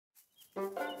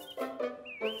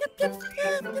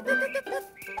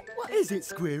What is it,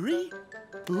 Squirry?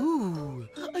 Ooh,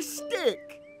 a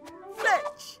stick.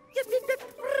 Fetch.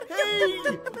 Hey,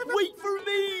 wait for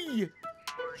me.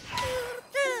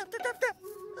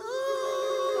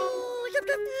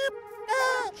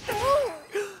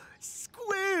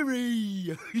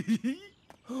 Squirry.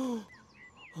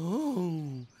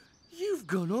 Oh, you've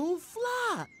gone all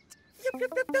flat.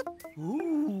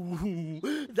 Ooh,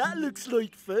 that looks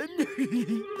like fun.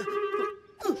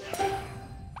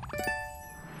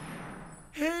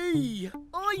 Hey,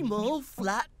 I'm all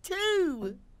flat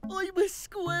too. I'm a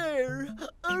square,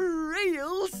 a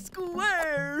real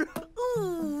square.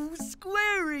 Ooh,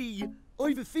 Squarey.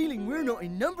 I've a feeling we're not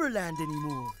in Numberland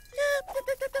anymore.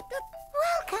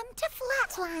 Welcome to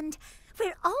Flatland,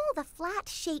 where all the flat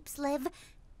shapes live.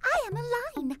 I am a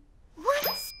line.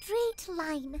 One straight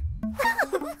line.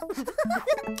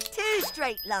 2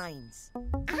 straight lines.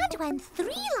 And when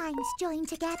 3 lines join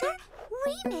together,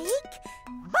 we make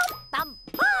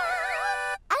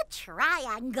a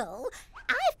triangle.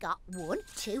 I've got 1,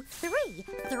 2, 3,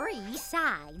 3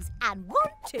 sides, and 1,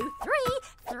 2, 3,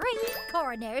 3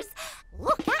 corners.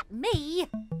 Look at me.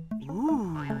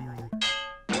 Ooh.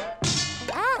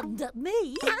 And at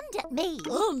me. And at me.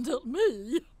 And at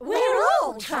me. We're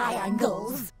all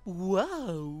triangles.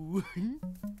 Wow.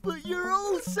 But you're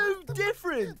all so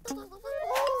different.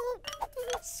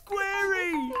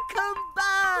 Squarey, come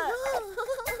back.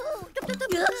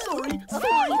 Sorry.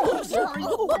 I'm sorry.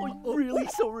 Oh, I'm really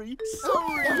sorry.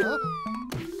 Sorry.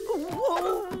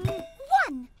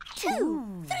 1,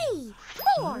 2, 3,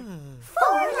 4.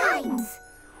 4 lines.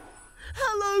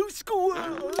 Hello, square.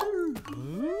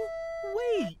 Huh?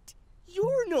 Wait,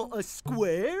 you're not a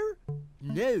square.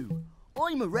 No,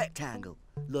 I'm a rectangle.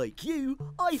 Like you,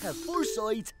 I have 4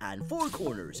 sides and 4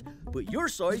 corners. But your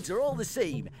sides are all the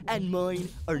same, and mine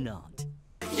are not.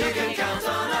 You can count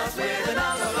on us with the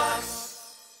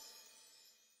Numberblocks.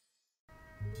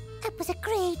 It was a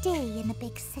grey day in the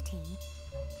big city.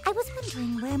 I was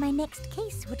wondering where my next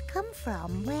case would come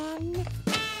from when...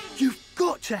 You've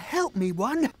got to help me,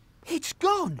 One. It's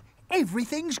gone.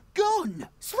 Everything's gone.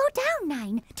 Slow down,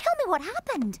 9. Tell me what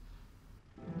happened.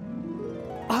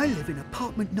 I live in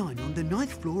apartment 9 on the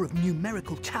 9th floor of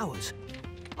Numerical Towers.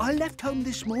 I left home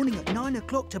this morning at 9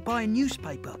 o'clock to buy a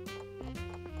newspaper.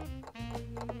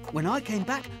 When I came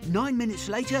back 9 minutes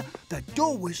later, the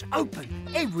door was open.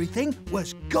 Everything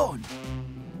was gone.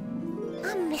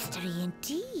 A mystery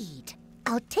indeed.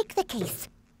 I'll take the case.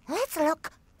 Let's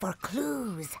look for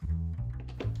clues.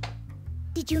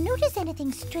 Did you notice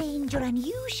anything strange or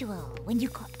unusual when you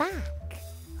got back?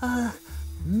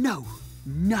 No,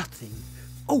 nothing.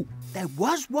 Oh, there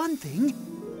was one thing.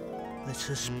 The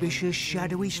suspicious,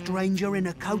 shadowy stranger in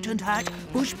a coat and hat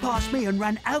pushed past me and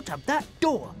ran out of that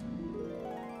door.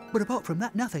 But apart from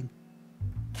that, nothing.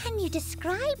 Can you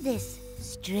describe this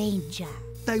stranger?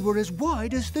 They were as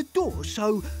wide as the door,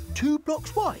 so 2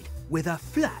 blocks wide, with a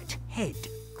flat head.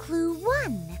 Clue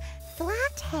 1.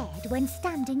 Flat head when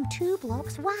standing 2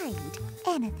 blocks wide.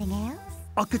 Anything else?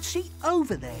 I could see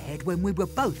over their head when we were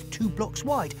both 2 blocks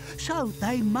wide, so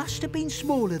they must have been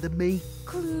smaller than me.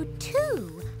 Clue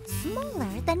 2.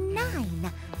 Smaller than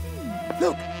 9.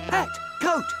 Look, hat,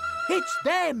 coat, it's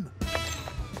them!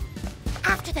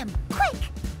 After them, quick!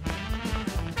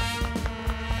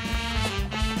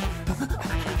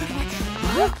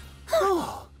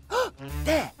 Oh,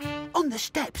 there, on the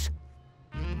steps.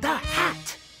 The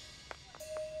hat!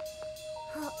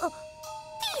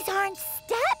 These aren't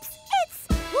steps, it's...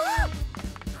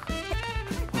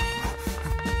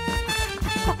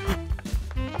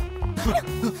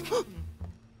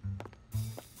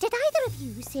 Did either of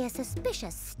you see a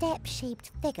suspicious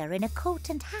step-shaped figure in a coat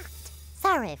and hat?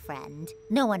 Sorry, friend.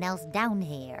 No one else down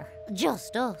here.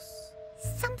 Just us.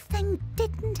 Something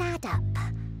didn't add up.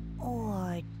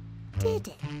 Or did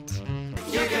it?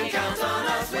 You can count on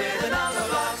us with the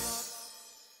Numberblocks.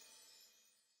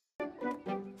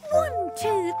 1,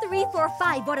 2, 3, 4,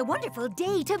 5. What a wonderful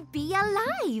day to be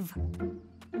alive.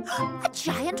 A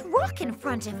giant rock in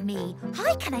front of me.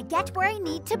 How can I get where I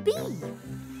need to be?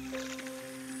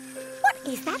 What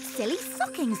is that silly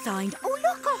sucking sound? Oh,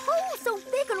 look, a hole so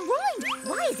big and round.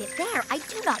 Why is it there? I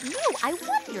do not know. I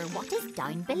wonder what is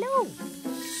down below.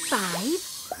 5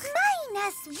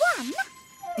 minus 1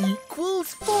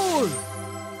 Equals 4.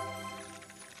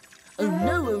 Oh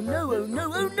no, oh no, oh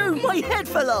no, oh no! My head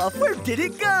fell off! Where did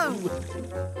it go?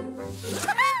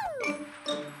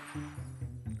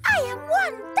 I am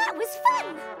 1. That was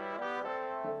fun.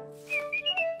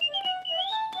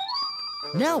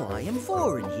 Now I am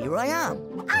 4 and here I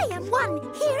am. I am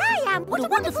 1. Here I am. What a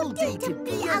wonderful day to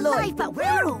be alive. But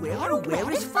where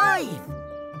is 5?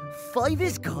 5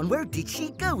 is gone. Where did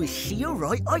she go? Is she all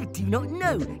right? I do not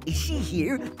know. Is she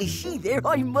here? Is she there?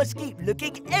 I must keep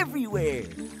looking everywhere.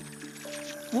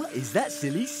 What is that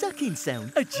silly sucking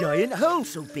sound? A giant hole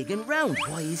so big and round.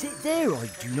 Why is it there? I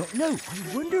do not know.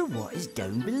 I wonder what is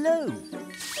down below.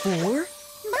 4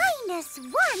 minus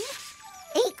 1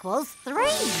 equals 3.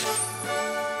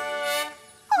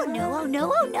 Oh no, oh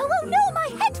no, oh no, oh no, my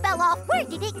head fell off. Where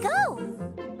did it go?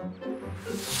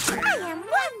 I am 1.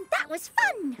 That was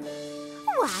fun.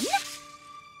 1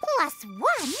 plus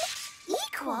 1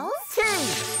 equals 2.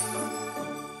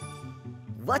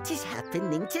 What is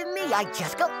happening to me? I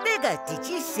just got bigger. Did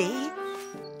you see?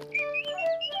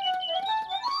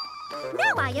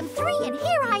 Now I am 3 and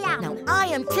here I am. Now I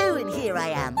am 2 and here I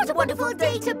am. What a wonderful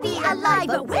day to be alive.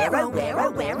 But where, oh where,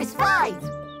 oh where is 5?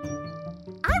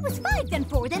 I was 5, then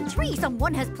 4, then 3.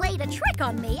 Someone has played a trick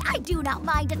on me. I do not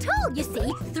mind at all, you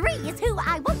see. 3 is who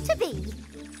I want to be.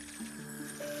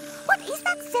 What is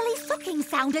that silly sucking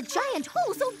sound? A giant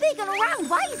hole so big and round.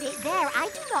 Why is it there? I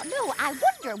do not know. I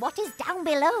wonder what is down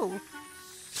below.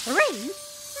 3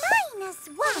 minus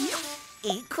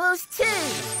 1 equals 2.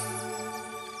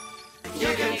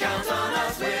 You can count on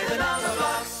us with the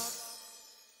Numberblocks.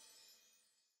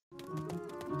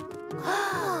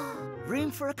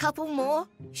 Room for a couple more?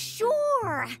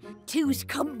 Sure. 2's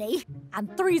company and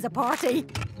 3's a party.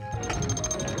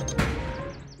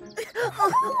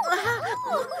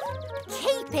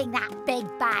 Keeping that big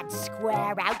bad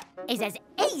square out is as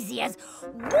easy as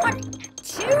 1,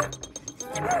 2,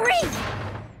 3.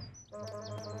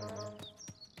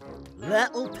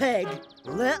 Little pig,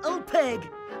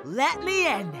 let me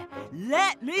in,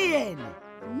 let me in.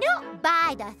 Not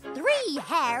by the 3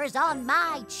 hairs on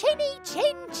my chinny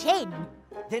chin.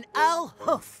 Then I'll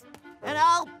huff, and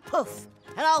I'll puff,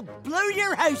 and I'll blow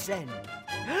your house in.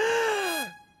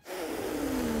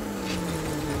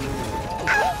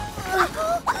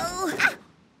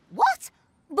 What?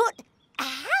 But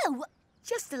how?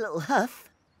 Just a little huff.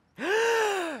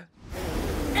 Hey!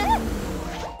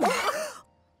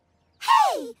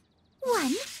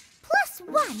 1 plus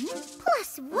 1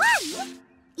 plus 1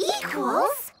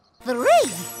 equals 3.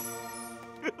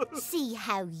 See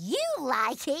how you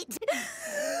like it.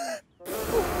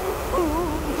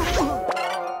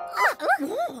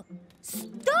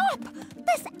 Stop!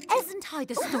 This isn't how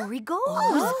the story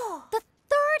goes. The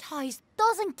third house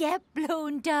doesn't get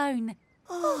blown down.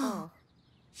 1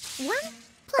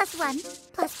 plus 1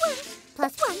 plus 1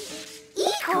 plus 1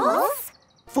 equals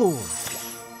 4.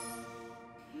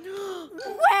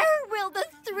 Where will the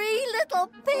 3 little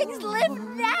pigs live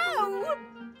now?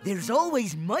 There's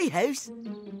always my house.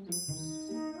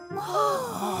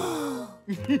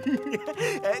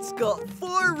 It's got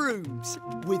 4 rooms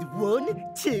with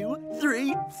 1, 2,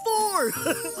 3, 4.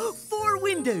 4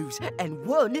 windows and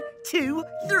 1, 2,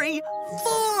 3,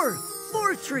 4.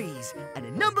 4 trees and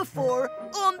a number 4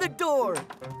 on the door.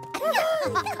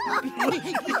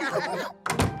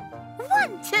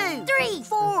 1, 2, 3,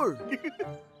 4.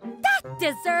 That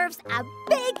deserves a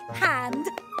big hand.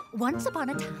 Once upon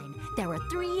a time, there were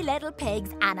 3 little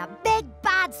pigs and a big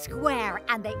bad square,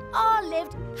 and they all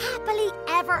lived happily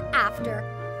ever after.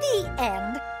 The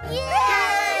end.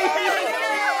 Yay!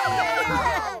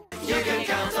 You can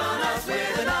count on us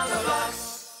with the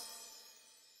Numberblocks.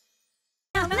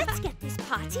 Now let's get this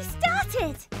party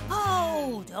started.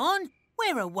 Hold on.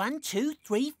 Where are 1, 2,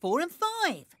 3, 4 and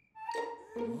 5?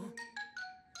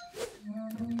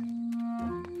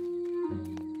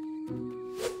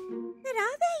 Where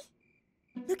are they?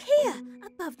 Look here,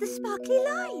 above the sparkly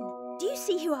line. Do you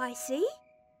see who I see?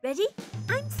 Ready?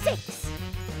 I'm 6.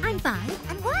 I'm 5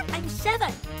 and 1. I'm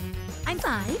 7. I'm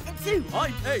 5 And 2.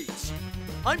 I'm 8.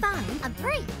 I'm 5 and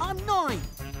 3. I'm 9.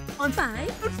 I'm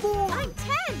 5 and 4. I'm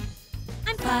 10.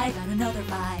 I'm 5 and another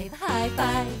 5. High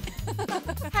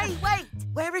 5. Hey, wait!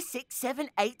 Where are 6, 7,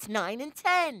 8, 9 and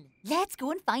 10? Let's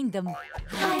go and find them.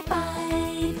 High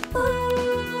 5.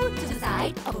 Ooh, to the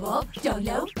side, up above, down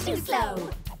low, too slow.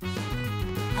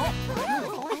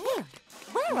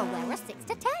 Where are 6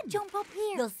 to 10? Jump up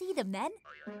here. You'll see them then.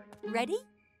 Ready?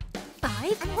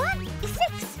 5 and 1 is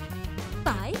 6.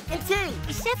 5 And 2.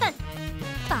 Is 7.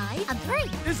 5 And 3.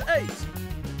 Is 8.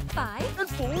 5 And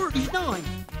 4 is 9.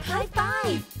 High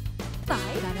 5.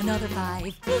 5 and another 5.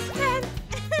 Is 10.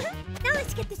 Now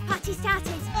let's get this party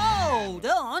started. Hold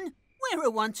on. Where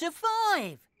are 1 to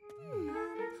 5?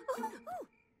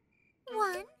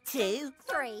 1, 2,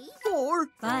 3. 4.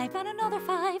 5 and another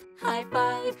 5. High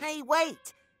 5. Hey,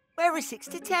 wait! Where are 6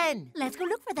 to 10? Let's go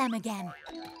look for them again.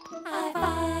 High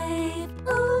 5.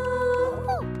 Ooh.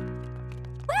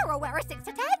 Where are 6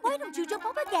 to 10? Why don't you jump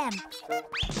up again?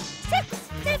 6,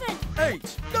 7,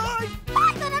 8, 9.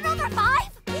 5 and another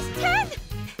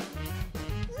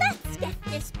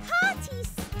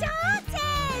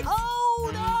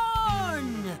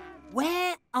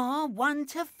 1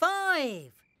 to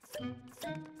 5.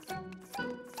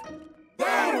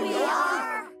 There we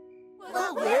are!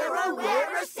 Well, where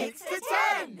are 6 to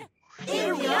 10?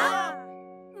 Here we are!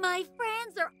 My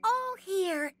friends are all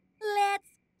here. Let's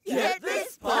Get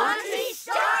this party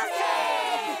started!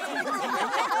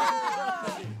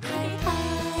 high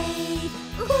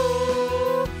five.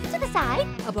 Ooh, to the side.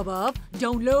 Up above,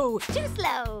 down low. Too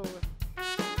slow.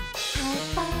 High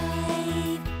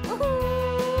five. Ooh.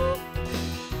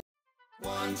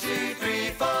 1, 2, 3,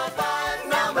 4, 5.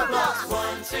 Number blocks.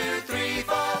 1, 2, 3,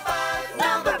 4, 5.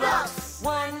 Number blocks.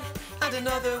 1 and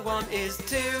another 1 is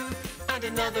 2, and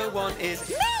another 1 is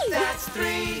Me! That's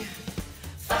 3.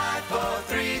 5, 4,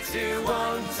 3, 2,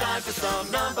 1. Time for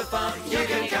some number fun. You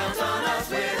can count on us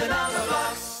with a number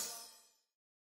box.